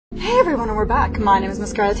everyone, and we're back. My name is Miss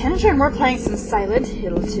Scarlet Tanager, and we're playing some Silent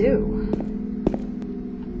Hill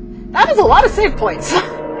 2. That is a lot of save points.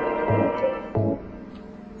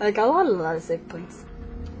 Like, a lot of save points.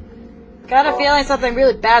 Got a feeling something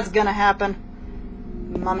really bad's gonna happen.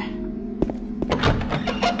 Mummy.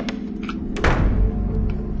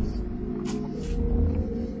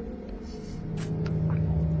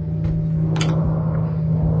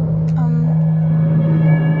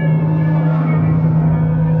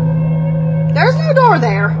 There's no door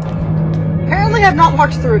there. Apparently I've not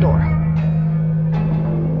walked through a door.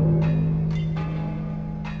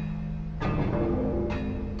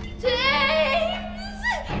 James!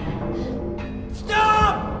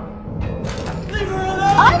 Stop! Leave her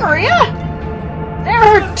alone! Hi, Maria! There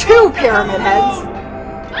are two pyramid heads.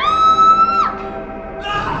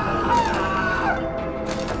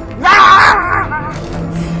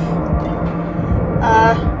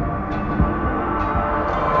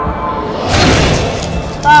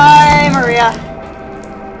 Bye, Maria.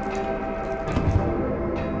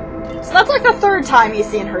 So that's like the third time you've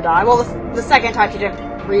seen her die. Well, the second time she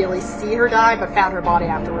didn't really see her die, but found her body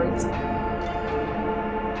afterwards.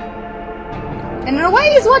 And in a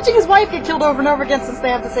way, he's watching his wife get killed over and over again since they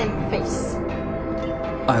have the same face.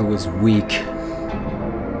 I was weak.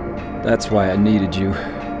 That's why I needed you.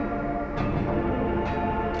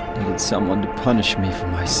 Needed someone to punish me for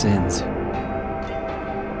my sins.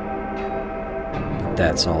 But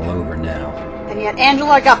that's all over now. And yet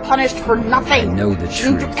Angela got punished for nothing. I know the She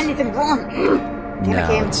didn't truth. do anything wrong. Now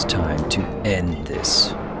it's time to end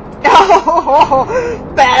this. Oh,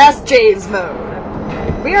 badass James mode.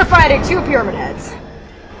 We are fighting two pyramid heads.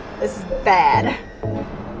 This is bad.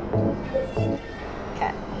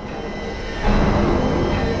 Okay.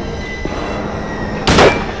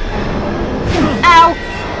 Ow!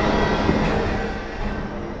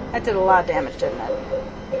 That did a lot of damage, didn't it?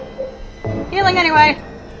 Healing anyway.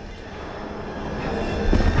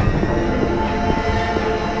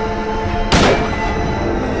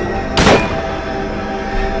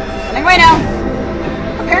 Running away now.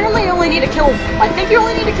 Apparently you only need to kill... I think you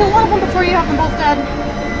only need to kill one of them before you have them both dead.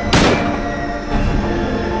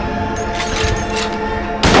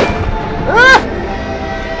 Ah!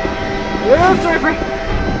 Move away from me.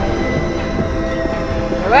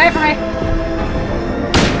 Get away from me.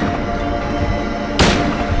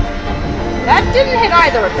 That didn't hit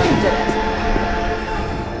either of them, did it?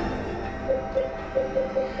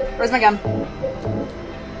 Where's my gun?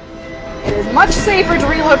 It is much safer to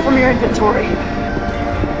reload from your inventory.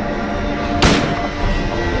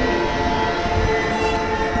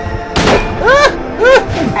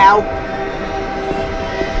 Ow.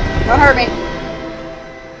 Don't hurt me.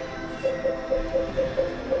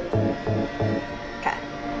 Okay.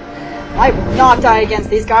 I will not die against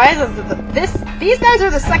these guys. These guys are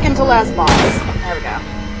the second to last boss. There we go.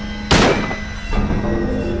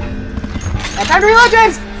 Now time to reload,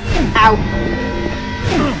 James! Ow.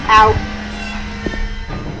 Ow.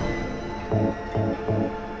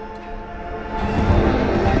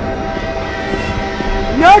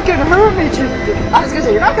 Not gonna hurt me, James. I was gonna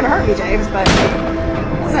say, you're not gonna hurt me, James, but...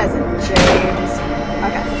 This isn't James.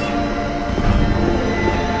 Okay.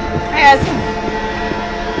 Hey, guys.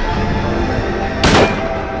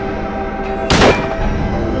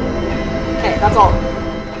 Okay, that's all.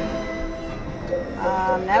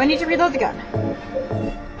 Now we need to reload the gun.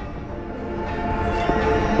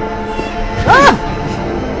 Ah!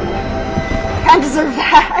 I can't deserve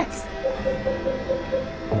that!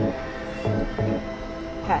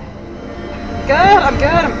 Okay. Good,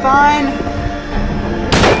 I'm fine.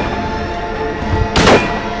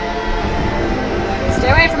 Stay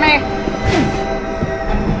away from me.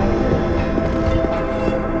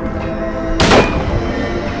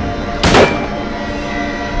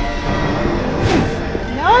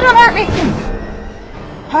 No, don't hurt me.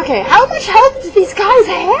 Okay, how much health do these guys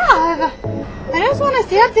have? I just want to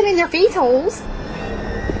stab them in their face holes.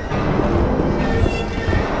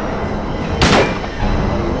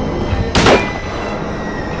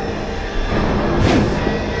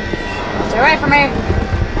 Stay away from me.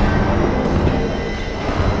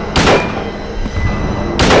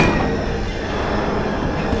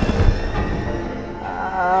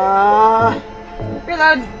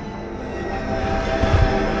 Reload.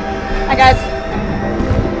 Hi, guys.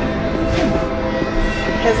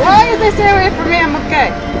 As long as they stay away from me, I'm okay.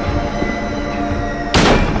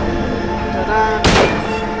 Ta-da.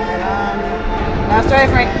 Ta-da. Now stay away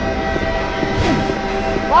from me.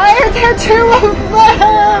 Why are there two of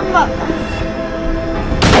them?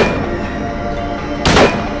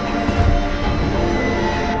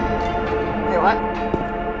 Wait, what?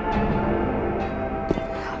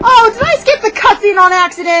 Oh, did I skip the cutscene on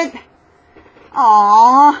accident?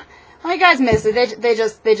 Aww. Well, you guys missed it. They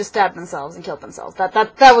just stabbed themselves and killed themselves.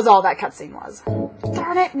 That was all that cutscene was.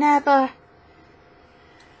 Darn it, Nappa.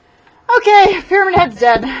 Okay, Pyramid Head's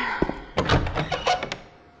dead.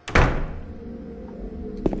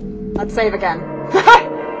 Let's save again.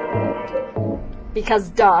 Because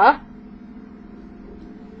duh.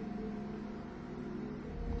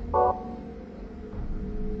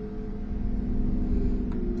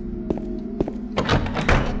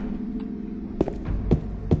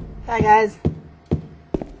 Hi guys.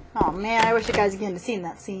 Oh man, I wish you guys again had seen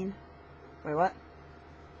that scene. Wait, what?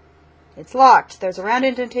 It's locked. There's a round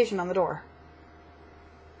indentation on the door.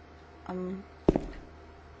 Do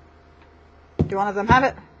one of them have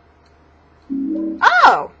it?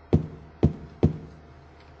 Oh!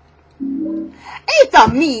 It's a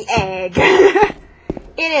me egg! It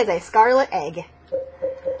is a scarlet egg.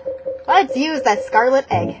 Let's use that scarlet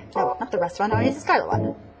egg. No, not the rest one. I want to use the scarlet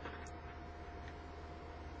one.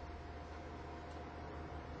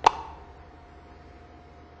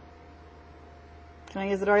 Can I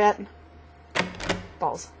use the door yet?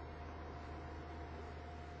 Balls.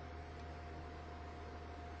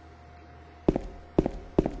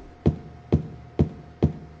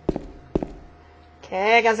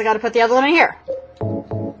 Okay, I guess I gotta put the other one in here.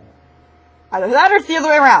 Either that or it's the other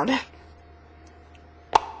way around.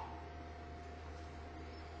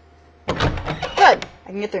 Good. I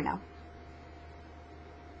can get through now.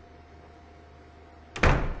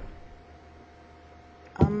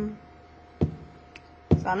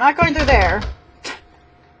 So I'm not going through there.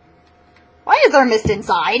 Why is there mist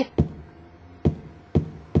inside?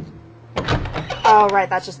 Oh, right,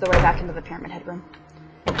 that's just the way back into the Pyramid Head room.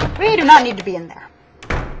 We do not need to be in there.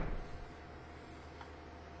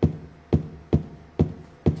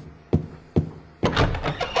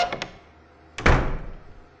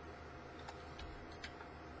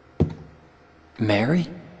 Mary?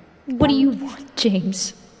 What do you want,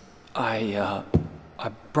 James? I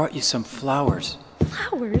brought you some flowers.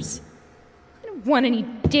 Flowers? I don't want any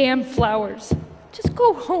damn flowers. Just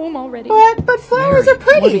go home already. But flowers Mary, are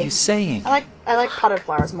pretty. what are you saying? I like potted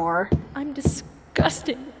flowers more. I'm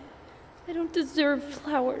disgusted. I don't deserve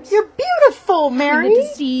flowers. You're beautiful, Mary. And the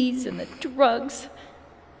disease and the drugs.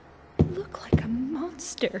 I look like a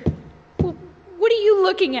monster. Well, what are you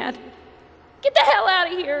looking at? Get the hell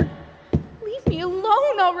out of here. Leave me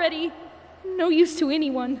alone already. No use to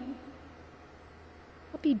anyone.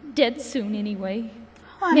 I'll be dead soon anyway.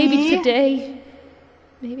 Honey. Maybe today.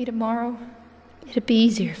 Maybe tomorrow. It'd be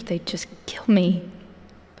easier if they'd just kill me.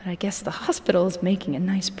 But I guess the hospital is making a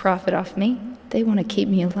nice profit off me. They want to keep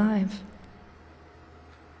me alive.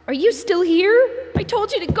 Are you still here? I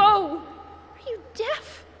told you to go. Are you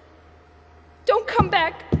deaf? Don't come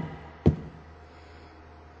back.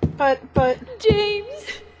 But... James.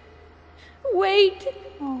 Wait.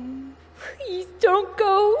 Oh. Please don't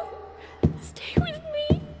go. Stay with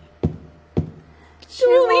me. She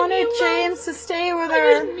wanted James to stay with I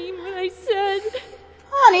her. didn't mean what I said.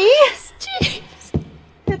 Honey! James.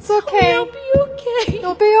 It's okay. I'll be okay.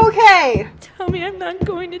 You'll be okay. Tell me I'm not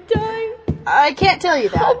going to die. I can't tell you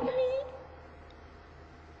that. Help me.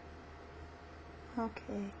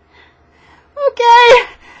 Okay. Okay.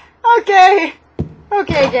 Okay.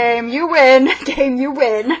 Okay, game. You win. Game, you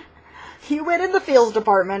win. You win in the feels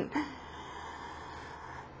department.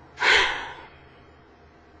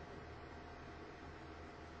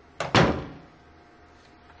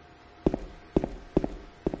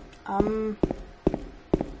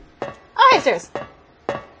 Oh, hey, stairs.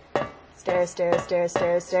 Stairs, stairs, stairs,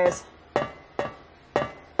 stairs, stairs.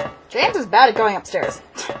 James is bad at going upstairs.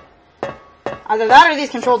 Either that or these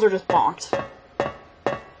controls are just bonked.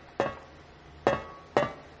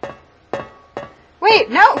 Wait,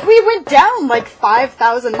 now we went down like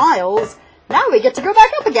 5,000 miles. Now we get to go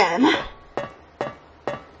back up again.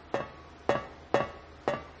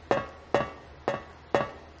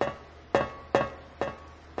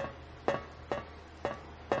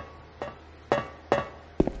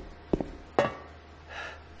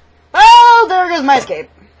 Well, there goes my escape.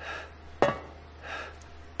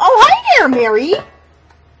 Oh, hi there, Mary!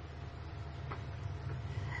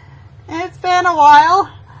 It's been a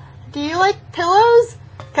while. Do you like pillows?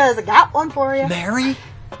 'Cause I got one for you. Mary?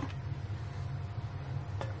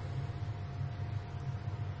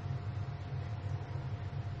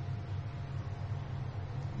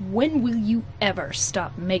 When will you ever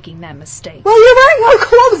stop making that mistake? Well, you're wearing more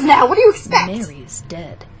clothes now. What do you expect? Mary is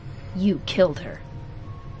dead. You killed her.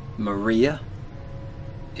 Maria?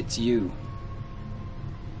 It's you.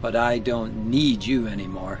 But I don't need you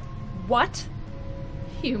anymore. What?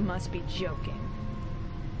 You must be joking.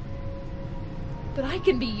 but I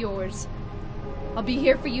can be yours. I'll be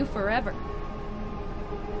here for you forever.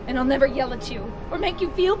 And I'll never yell at you or make you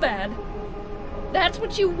feel bad. That's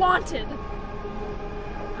what you wanted.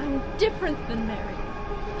 I'm different than Mary.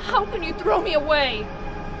 How can you throw me away?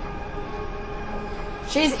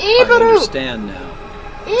 She's I evil! understand now.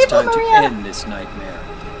 It's Evil time to Maria! end this nightmare.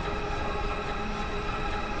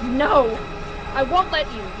 No, I won't let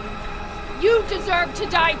you. You deserve to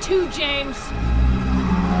die too, James.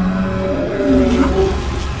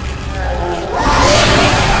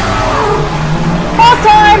 Boss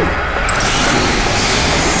time!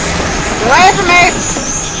 Get away from me!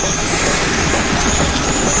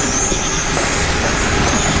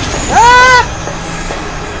 Ah!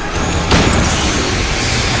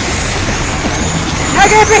 Now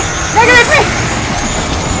get at me! Now get at me!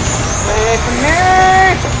 Away from me!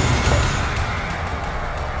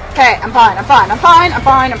 Okay, I'm fine, I'm fine, I'm fine, I'm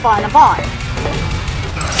fine, I'm fine, I'm fine.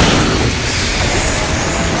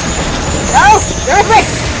 No! Get with me!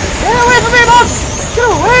 Get away from me, boss! Get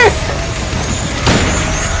away!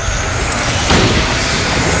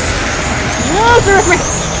 No, stay with me!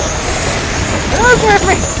 No, stay with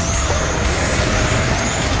me!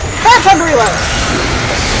 Bad time to reload!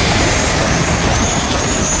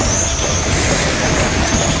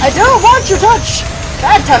 I don't want your touch!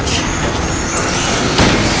 Bad touch!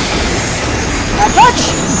 Bad touch!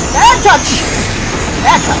 Bad touch!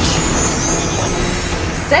 Bad touch!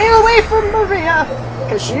 Stay away from Maria,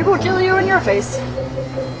 because she will kill you in your face.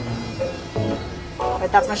 Wait,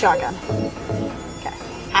 that's my shotgun. Okay.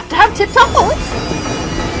 Have to have tip-top bullets,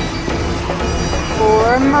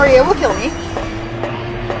 or Maria will kill me.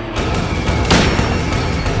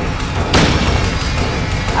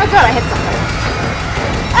 Oh god, I hit something.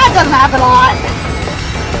 That doesn't happen a lot.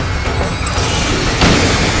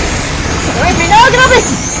 Get away from me! No, get off me!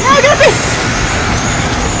 No, get off me!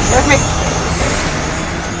 Get off me!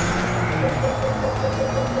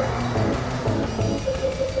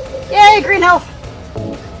 Yay, green health!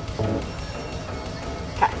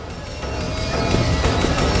 Okay.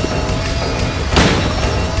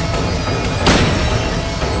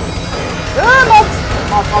 Moths!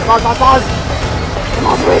 Moths!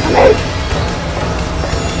 Moths away from me!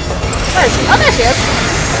 Where is she? Oh, there she is!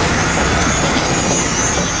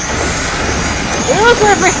 Who's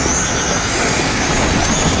with me?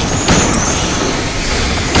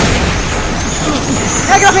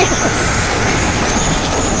 Now get off me!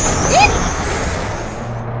 Eek!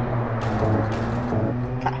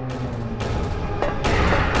 Okay.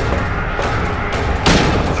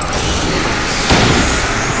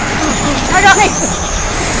 Now get off me!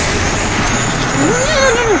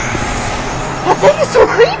 That thing is so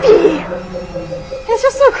creepy! It's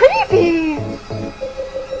just so creepy!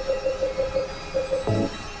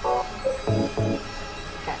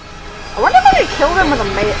 Okay. I wonder if I could kill them with a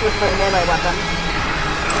melee weapon.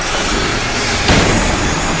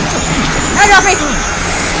 Now get off me!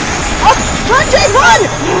 Oh! Run, Jake, run!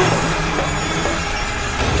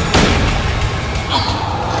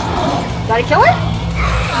 Did I kill her?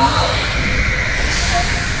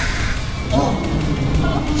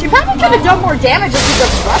 She probably could have done more damage if she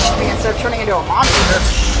just rushed me instead of turning into a monster.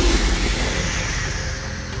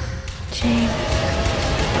 James.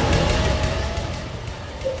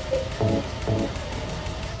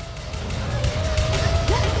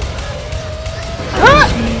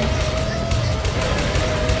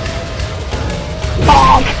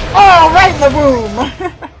 Bonk! Oh, right in the womb!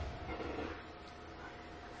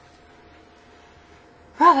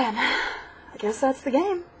 Well then, I guess that's the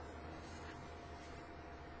game.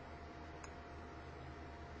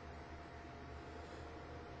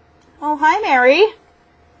 Oh, hi, Mary.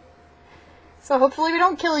 So hopefully we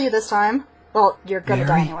don't kill you this time. Well, you're gonna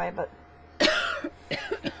die anyway, but...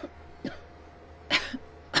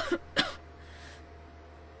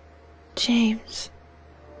 James.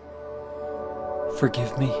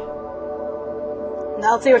 Forgive me.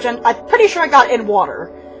 Now let's see which end. I'm pretty sure I got in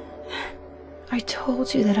water. I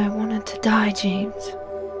told you that I wanted to die, James.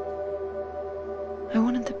 I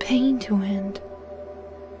wanted the pain to end.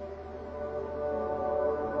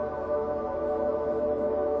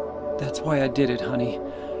 That's why I did it, honey.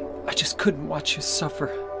 I just couldn't watch you suffer.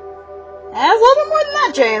 That's a little bit more than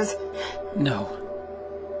that, James. No.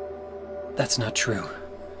 That's not true.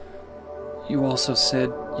 You also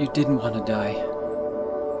said you didn't want to die.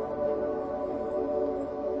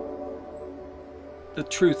 The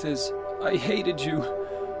truth is, I hated you.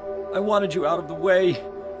 I wanted you out of the way.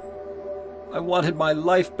 I wanted my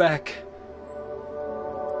life back.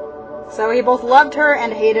 So he both loved her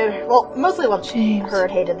and hated... Well, mostly loved James, her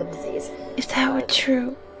and hated the disease. If that were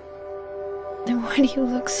true, then why do you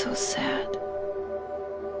look so sad?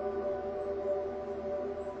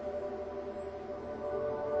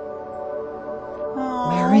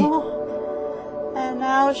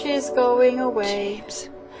 Oh, she's going away. James.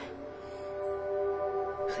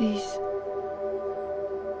 Please.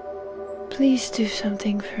 Please do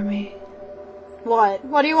something for me. What?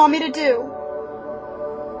 What do you want me to do?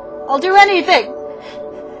 I'll do anything!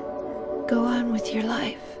 Go on with your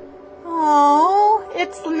life. Oh,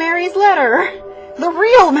 it's Mary's letter. The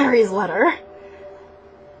real Mary's letter.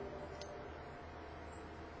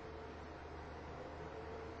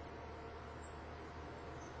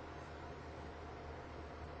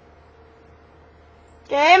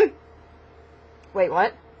 Game? Wait,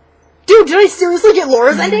 what? Dude, did I seriously get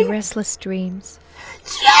Laura's ending? Restless dreams.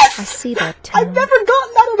 Yes! I see that town. I've never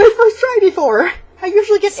gotten that on my first try before. I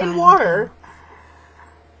usually get in Silent water.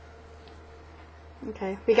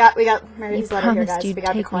 Okay, we got Mary's You letter here, promised guys. you'd We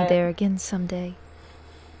gotta be take me quiet. there again someday.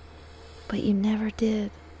 But you never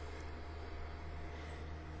did.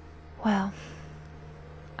 Well,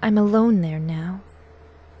 I'm alone there now.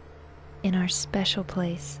 In our special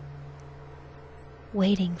place.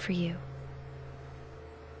 Waiting for you.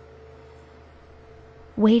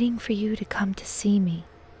 Waiting for you to come to see me.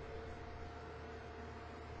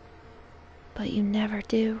 But you never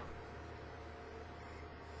do.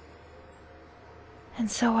 And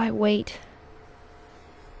so I wait,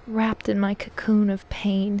 wrapped in my cocoon of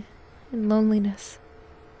pain and loneliness.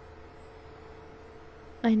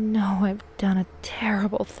 I know I've done a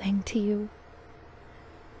terrible thing to you.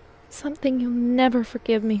 Something you'll never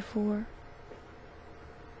forgive me for.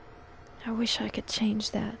 I wish I could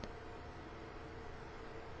change that.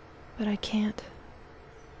 But I can't.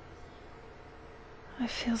 I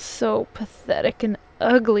feel so pathetic and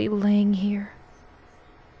ugly laying here,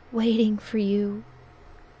 waiting for you.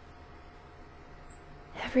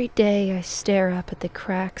 Every day I stare up at the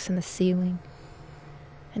cracks in the ceiling,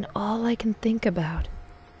 and all I can think about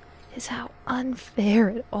is how unfair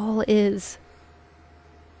it all is.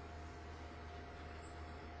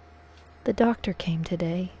 The doctor came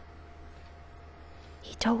today.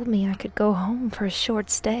 He told me I could go home for a short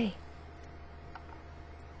stay.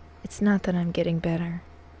 It's not that I'm getting better.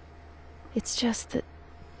 It's just that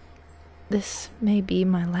this may be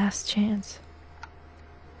my last chance.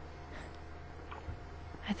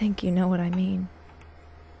 I think you know what I mean.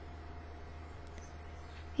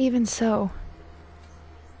 Even so,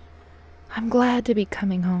 I'm glad to be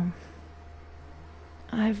coming home.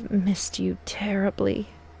 I've missed you terribly.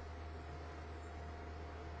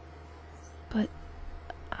 But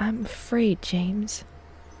I'm afraid, James.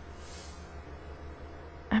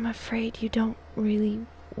 I'm afraid you don't really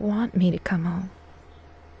want me to come home.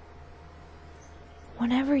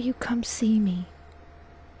 Whenever you come see me,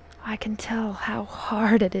 I can tell how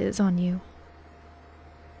hard it is on you.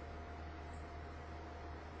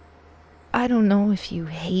 I don't know if you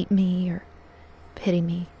hate me or pity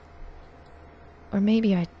me, or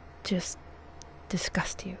maybe I just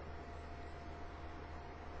disgust you.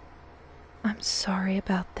 I'm sorry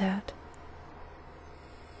about that.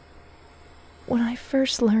 When I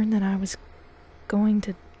first learned that I was going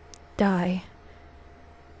to die,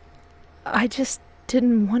 I just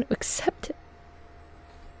didn't want to accept it.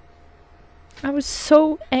 I was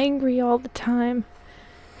so angry all the time,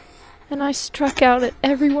 and I struck out at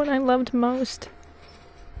everyone I loved most.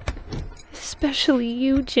 Especially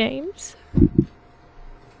you, James.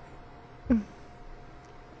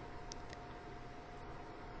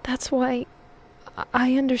 That's why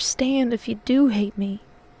I understand if you do hate me.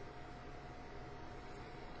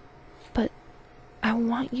 But I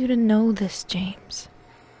want you to know this, James.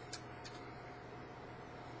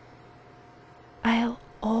 I'll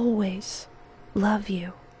always love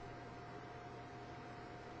you.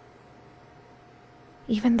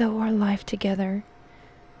 Even though our life together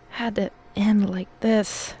had to end like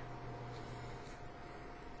this,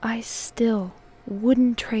 I still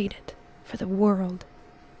wouldn't trade it for the world.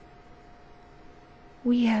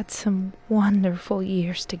 We had some wonderful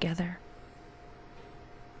years together.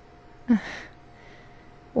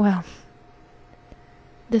 Well,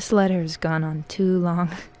 this letter's gone on too long,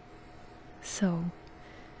 so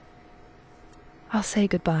I'll say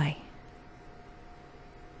goodbye.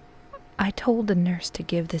 I told the nurse to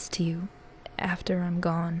give this to you after I'm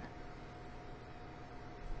gone.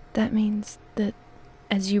 That means that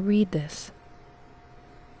as you read this,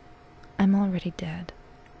 I'm already dead.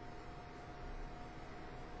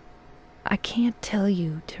 I can't tell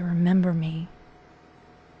you to remember me,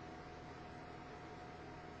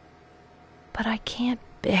 but I can't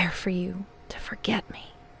bear for you to forget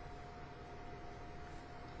me.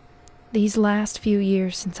 These last few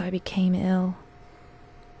years since I became ill,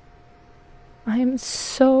 I am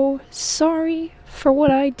so sorry for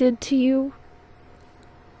what I did to you,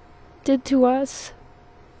 did to us.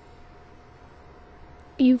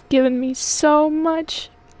 You've given me so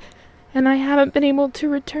much, and I haven't been able to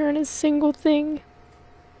return a single thing.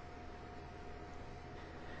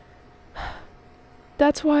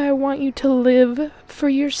 That's why I want you to live for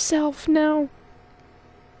yourself now.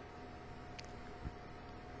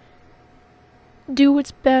 Do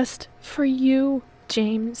what's best for you,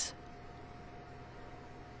 James.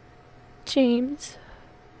 James,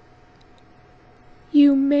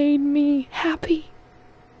 you made me happy.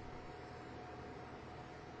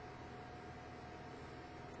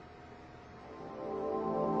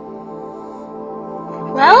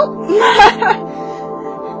 Well,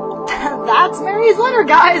 that's Mary's letter,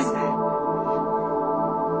 guys.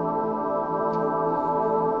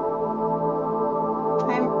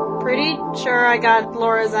 I'm pretty sure I got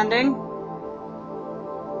Laura's ending.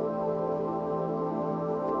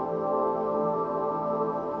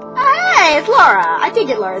 Hey, it's Laura. I did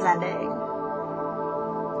get Laura's ending.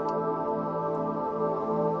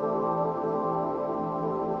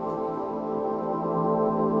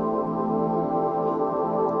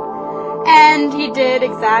 And he did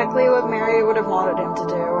exactly what Mary would have wanted him to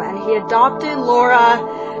do, and he adopted Laura,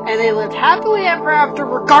 and they lived happily ever after,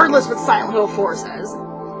 regardless what Silent Hill 4 says.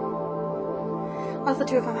 Unless the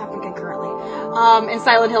two of them happen concurrently. In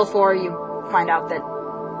Silent Hill 4, you find out that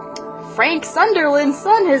Frank Sunderland's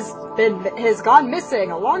son has gone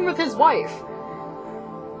missing, along with his wife.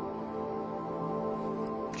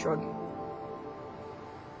 Shrug.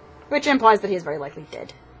 Which implies that he is very likely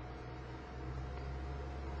dead.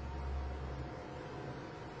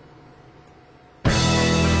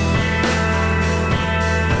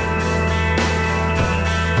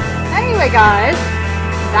 Anyway, guys,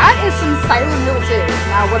 that is some Silent Hill 2.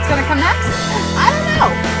 Now, what's gonna come next? I don't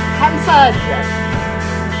know. Haven't decided yet.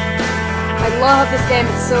 I love this game.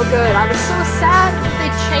 It's so good. I was so sad that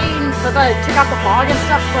they took out the fog and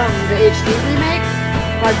stuff from the HD remake.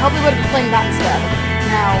 But I probably would have been playing that instead.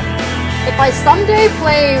 Now, if I someday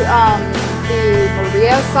play the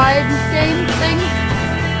Maria side game thing,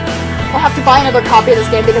 I'll have to buy another copy of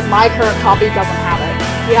this game because my current copy doesn't have it.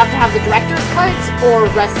 You have to have the Director's Cut or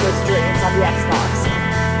Restless Dreams on the Xbox.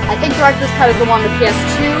 I think Director's Cut is the one on the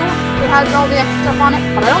PS2 that has all the extra stuff on it,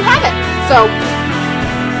 but I don't have it. So,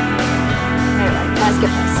 anyway, can I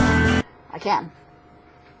skip this? I can.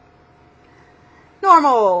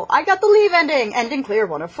 Normal. I got the leave ending. Ending clear.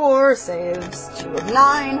 1 of 4. Saves 2 of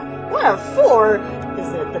 9. 1 of 4.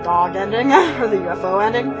 Is it the dog ending or the UFO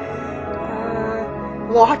ending?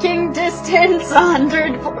 Walking distance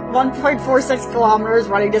 1.46 kilometers.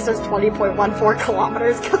 Running distance 20.14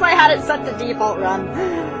 kilometers because I had it set to default run.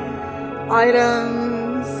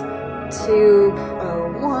 Items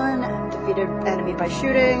 201. Defeated enemy by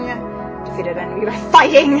shooting. Defeated enemy by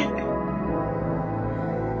fighting.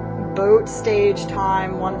 Boat stage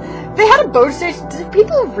time 1. They had a boat stage. Did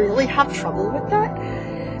people really have trouble with that?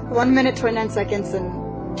 1 minute 29 seconds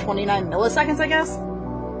and 29 milliseconds, I guess.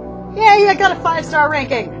 Yay, I got a 5-star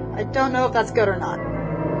ranking. I don't know if that's good or not.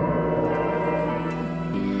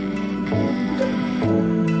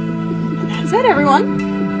 That's it, everyone.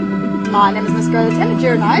 My name is Miss Scarlet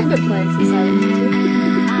Tanager, and I've been playing some Silent Hill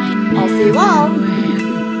 2. I'll see you all